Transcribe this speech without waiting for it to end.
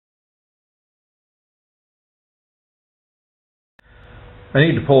I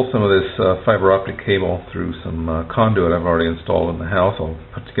need to pull some of this fiber optic cable through some conduit I've already installed in the house. I'll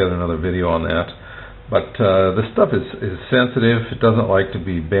put together another video on that. But this stuff is sensitive. It doesn't like to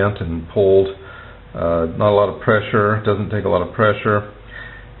be bent and pulled. Not a lot of pressure. It doesn't take a lot of pressure.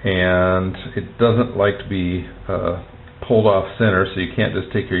 And it doesn't like to be pulled off center, so you can't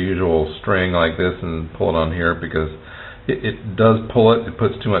just take your usual string like this and pull it on here, because it does pull it. It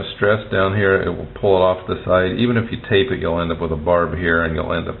puts too much stress down here. It will pull it off the side. Even if you tape it, you'll end up with a barb here, and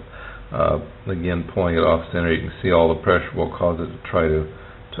you'll end up again pulling it off center. You can see all the pressure will cause it to try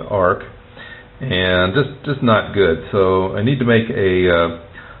to arc, and just not good. So I need to make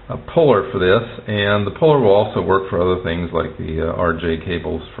a puller for this, and the puller will also work for other things like the RJ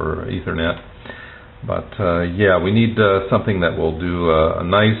cables for Ethernet. But yeah, we need something that will do a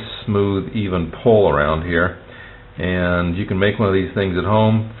nice, smooth, even pull around here. And you can make one of these things at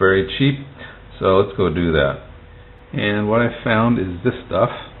home, very cheap, so let's go do that. And what I found is this stuff.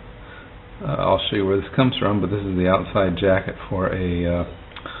 I'll show you where this comes from, but this is the outside jacket for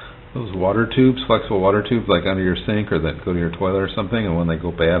those water tubes, flexible water tubes like under your sink or that go to your toilet or something, and when they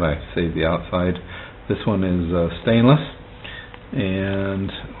go bad I save the outside. This one is stainless,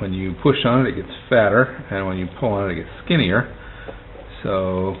 and when you push on it, it gets fatter, and when you pull on it, it gets skinnier.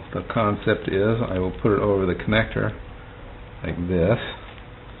 So the concept is I will put it over the connector like this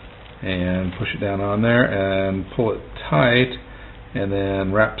and push it down on there and pull it tight, and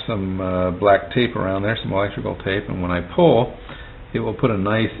then wrap some black tape around there, some electrical tape, and when I pull, it will put a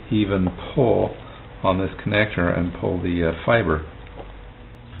nice even pull on this connector and pull the fiber.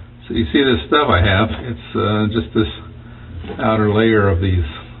 So you see this stuff I have, it's just this outer layer of these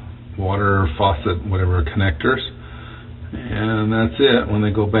water faucet whatever connectors. And that's it. When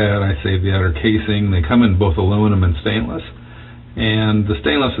they go bad, I save the outer casing. They come in both aluminum and stainless. And the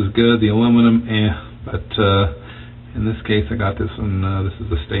stainless is good, the aluminum, but in this case I got this one, this is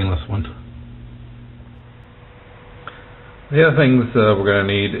the stainless one. The other things we're going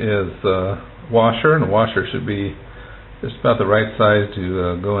to need is a washer, and the washer should be just about the right size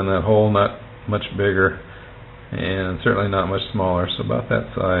to go in that hole, not much bigger, and certainly not much smaller, so about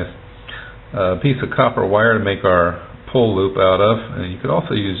that size. A piece of copper wire to make our pull loop out of, and you could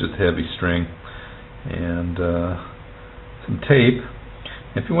also use just heavy string, and some tape.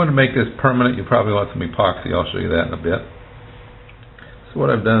 If you want to make this permanent, you probably want some epoxy. I'll show you that in a bit. So what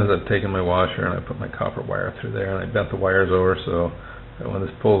I've done is I've taken my washer and I put my copper wire through there, and I bent the wires over so that when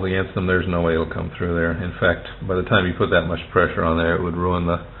this pulls against them, there's no way it'll come through there. In fact, by the time you put that much pressure on there, it would ruin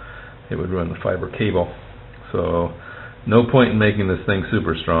the fiber cable. So no point in making this thing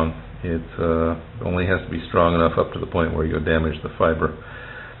super strong. It only has to be strong enough up to the point where you'll damage the fiber.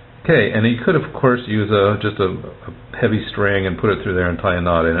 Okay, and you could of course use just a heavy string and put it through there and tie a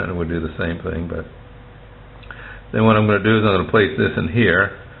knot in it, and it would do the same thing. But then what I'm going to do is I'm going to place this in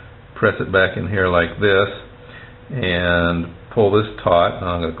here, press it back in here like this, and pull this taut.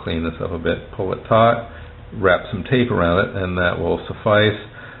 Now I'm going to clean this up a bit. Pull it taut, wrap some tape around it, and that will suffice.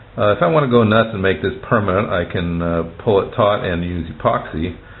 If I want to go nuts and make this permanent, I can pull it taut and use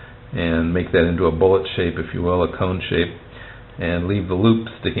epoxy and make that into a bullet shape, if you will, a cone shape, and leave the loop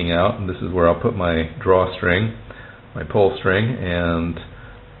sticking out. And this is where I'll put my drawstring, my pull string, and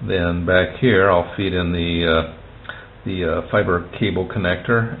then back here I'll feed in the fiber cable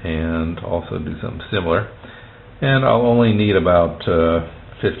connector and also do something similar. And I'll only need about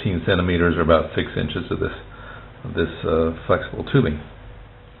 15 centimeters or about 6 inches of this flexible tubing.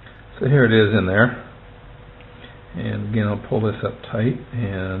 So here it is in there. And again, I'll pull this up tight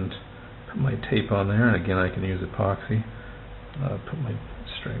and put my tape on there, and again I can use epoxy. Put my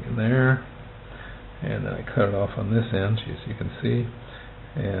string in there, and then I cut it off on this end, as you can see,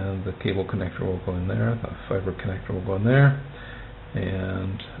 and the cable connector will go in there, the fiber connector will go in there,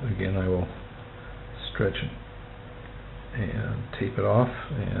 and again I will stretch it and tape it off,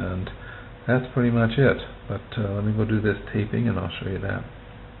 and that's pretty much it. But let me go do this taping and I'll show you that.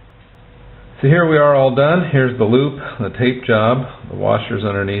 So here we are all done. Here's the loop, the tape job, the washer's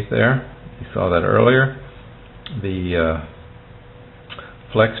underneath there. You saw that earlier. The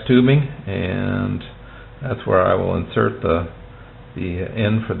flex tubing, and that's where I will insert the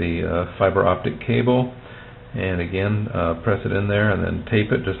end for the fiber optic cable. And again, press it in there and then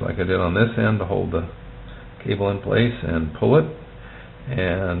tape it just like I did on this end to hold the cable in place and pull it.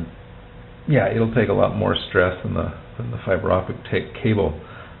 And yeah, it'll take a lot more stress than the fiber optic cable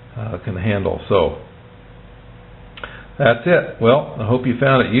can handle. So that's it. Well, I hope you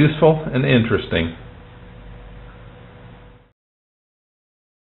found it useful and interesting.